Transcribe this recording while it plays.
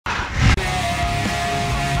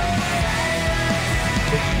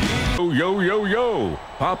Yo, yo, yo, yo.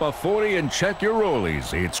 Pop a 40 and check your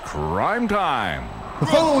rollies. It's Cryme Tyme. The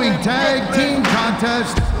following tag team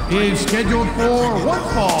contest is scheduled for one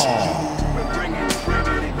fall.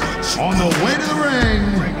 On the way to the ring,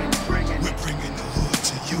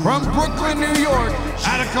 from Brooklyn, New York,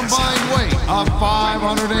 at a combined weight of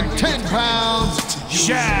 510 pounds,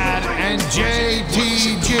 Shad and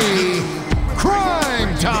JTG,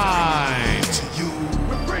 Cryme Tyme.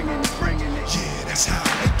 Yeah, that's how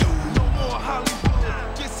I do. No more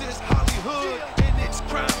Hollywood, this is Hollywood, and it's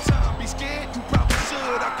Cryme Tyme. Be scared, you probably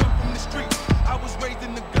should. I come from the streets, I was raised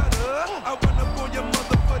in the gutter. I run up on your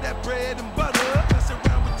mother for that bread and butter. Mess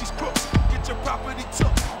around with these crooks, get your property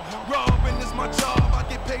took. Robbing is my job, I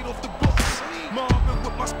get paid off the books. Marvin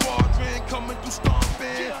with my squadron, coming through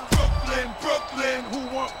stomping. Brooklyn, Brooklyn, who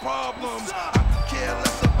want problems? I could care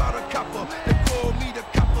less about a copper. They call me the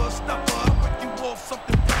copper stopper. I break you off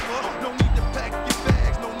something proper. No need to pack your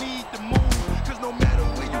bags, no need to move. Cause no matter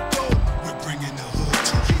where you go, we're bringing the hood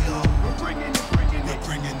to you. We're bringing it. We're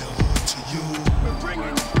bringing the hood to you. We're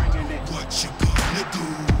bringing it. What you gonna do?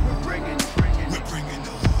 We're bringing it. We're bringing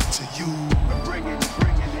the hood to you. We're bringing it.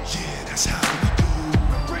 Yeah, that's how we do.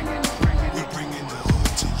 We're bringing it. We're bringing the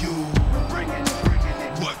hood to you. We're bringing it.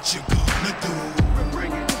 What you gonna do? We're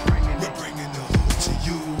bringing it. We're bringing the hood to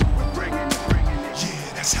you. We're bringing it.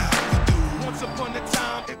 Yeah, that's how we do. Once upon a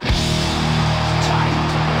time, it was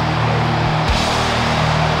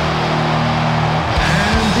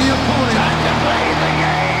And the opponent. Time to play the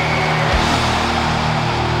game.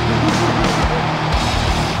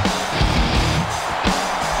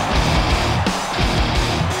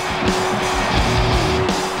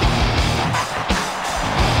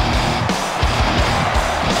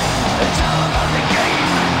 It's all about the game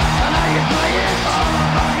and how you play it. All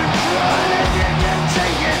about control, and if you can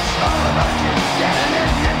take it, it's all about you. And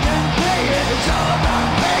if you can play it, it's all about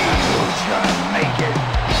pay. Who's gonna make it?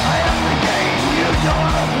 I am the game, you don't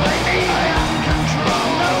wanna play me. I am control,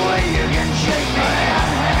 no way you can shake me. I am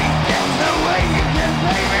heavy debt, no way you can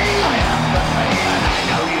pay me. I am the pain, and I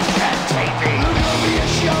know you can't take me. Look over your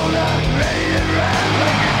shoulder, ready to run.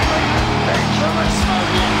 Like a clean bitch from a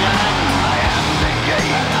smoking gun. I am the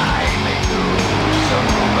game, and I make the rules. So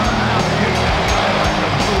move on out, you can play like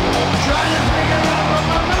a fool. Trying to figure out what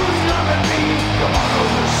my moves gonna be. Come on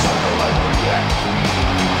over, sucker, like a rat.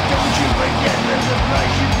 Don't you forget there's a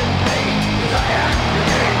price you can pay. Cause I am the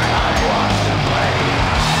game, and I want to play.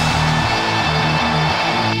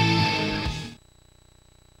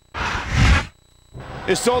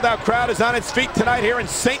 This sold-out crowd is on its feet tonight here in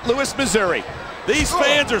St. Louis, Missouri. These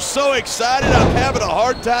fans are so excited, I'm having a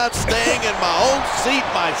hard time staying in my own seat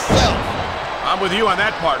myself. I'm with you on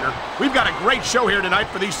that, partner. We've got a great show here tonight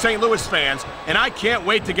for these St. Louis fans, and I can't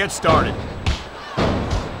wait to get started.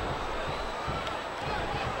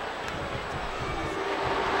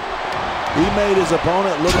 He made his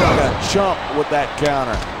opponent look like a chump with that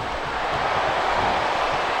counter.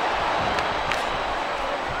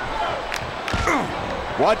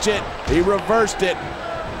 Watch it, he reversed it.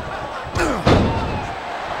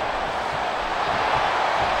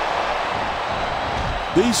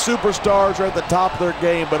 These superstars are at the top of their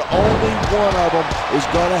game, but only one of them is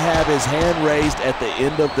going to have his hand raised at the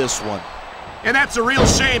end of this one. And that's a real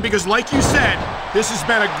shame because, like you said, this has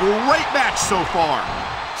been a great match so far.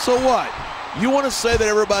 So what? You want to say that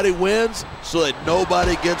everybody wins so that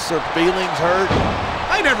nobody gets their feelings hurt?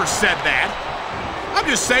 I never said that. I'm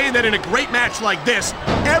just saying that in a great match like this,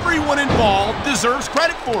 everyone involved deserves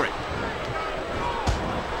credit for it.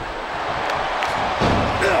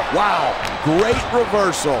 Wow, great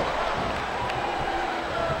reversal.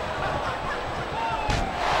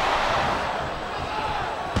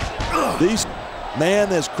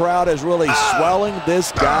 This crowd is really swelling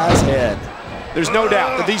this guy's head. There's no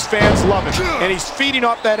doubt that these fans love him, and he's feeding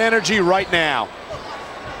off that energy right now.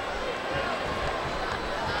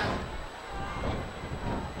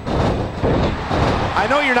 I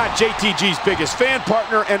know you're not JTG's biggest fan,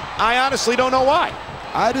 partner, and I honestly don't know why.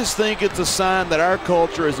 I just think it's a sign that our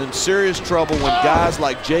culture is in serious trouble when guys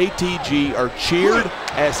like JTG are cheered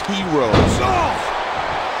as heroes.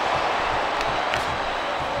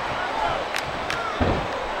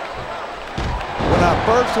 When I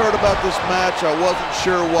first heard about this match, I wasn't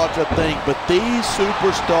sure what to think, but these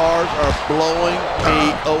superstars are blowing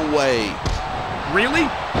me away. Really?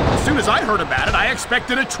 As soon as I heard about it, I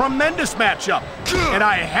expected a tremendous matchup, and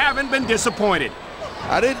I haven't been disappointed.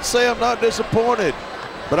 I didn't say I'm not disappointed,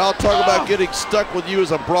 but I'll talk about getting stuck with you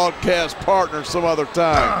as a broadcast partner some other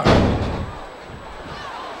time.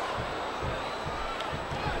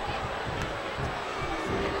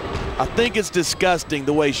 I think it's disgusting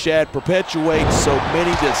the way Shad perpetuates so many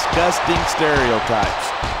disgusting stereotypes.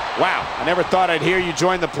 Wow, I never thought I'd hear you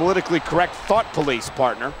join the politically correct thought police,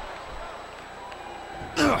 partner.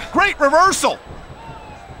 Great reversal!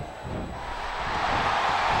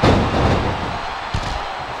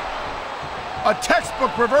 A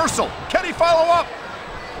textbook reversal. Can he follow up?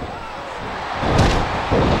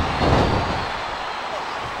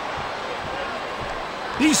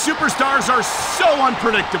 These superstars are so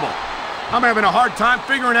unpredictable. I'm having a hard time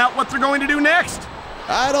figuring out what they're going to do next.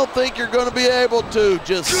 I don't think you're going to be able to.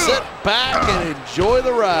 Just sit back and enjoy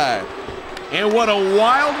the ride. And what a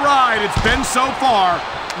wild ride it's been so far,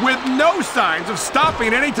 with no signs of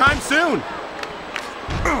stopping anytime soon.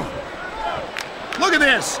 Look at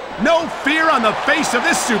this. No fear on the face of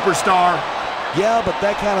this superstar. Yeah, but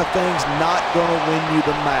that kind of thing's not going to win you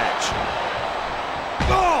the match.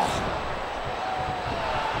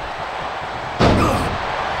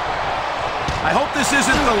 I hope this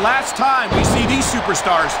isn't the last time we see these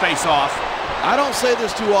superstars face off. I don't say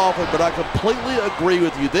this too often, but I completely agree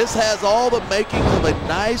with you. This has all the makings of a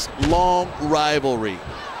nice, long rivalry.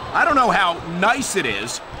 I don't know how nice it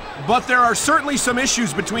is, but there are certainly some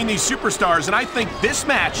issues between these superstars, and I think this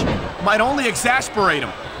match might only exasperate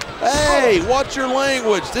them. Hey, watch your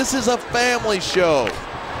language. This is a family show.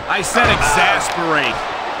 I said exasperate.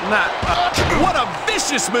 What a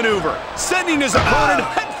vicious maneuver, sending his opponent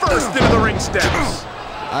headfirst into the ring steps.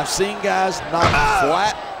 I've seen guys knock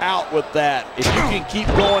flat out with that. If you can keep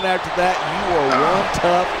going after that, you are one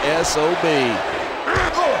tough SOB.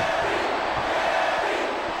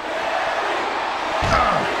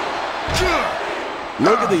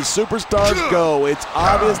 Look at these superstars go. It's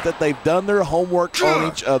obvious that they've done their homework on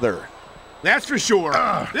each other. That's for sure.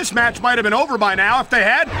 This match might have been over by now if they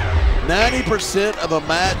had. 90% of a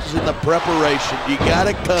match is in the preparation. You got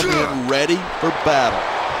to come in ready for battle.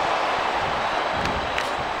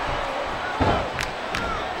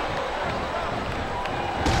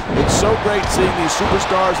 It's so great seeing these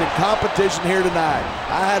superstars in competition here tonight.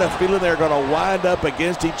 I had a feeling they're going to wind up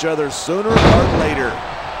against each other sooner or later.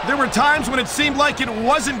 There were times when it seemed like it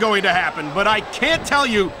wasn't going to happen, but I can't tell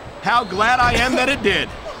you how glad I am that it did.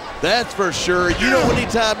 That's for sure. You know,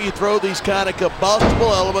 anytime you throw these kind of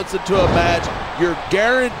combustible elements into a match, you're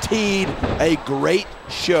guaranteed a great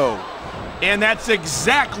show. And that's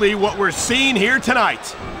exactly what we're seeing here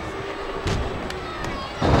tonight.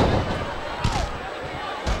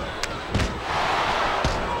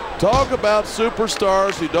 Talk about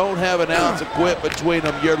superstars who don't have an ounce of quit between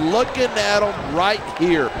them. You're looking at them right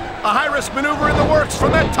here. A high-risk maneuver in the works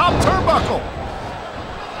from that top turnbuckle.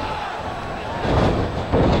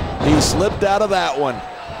 He slipped out of that one.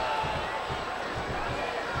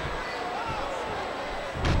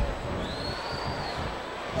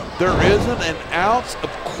 There isn't an ounce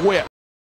of quit.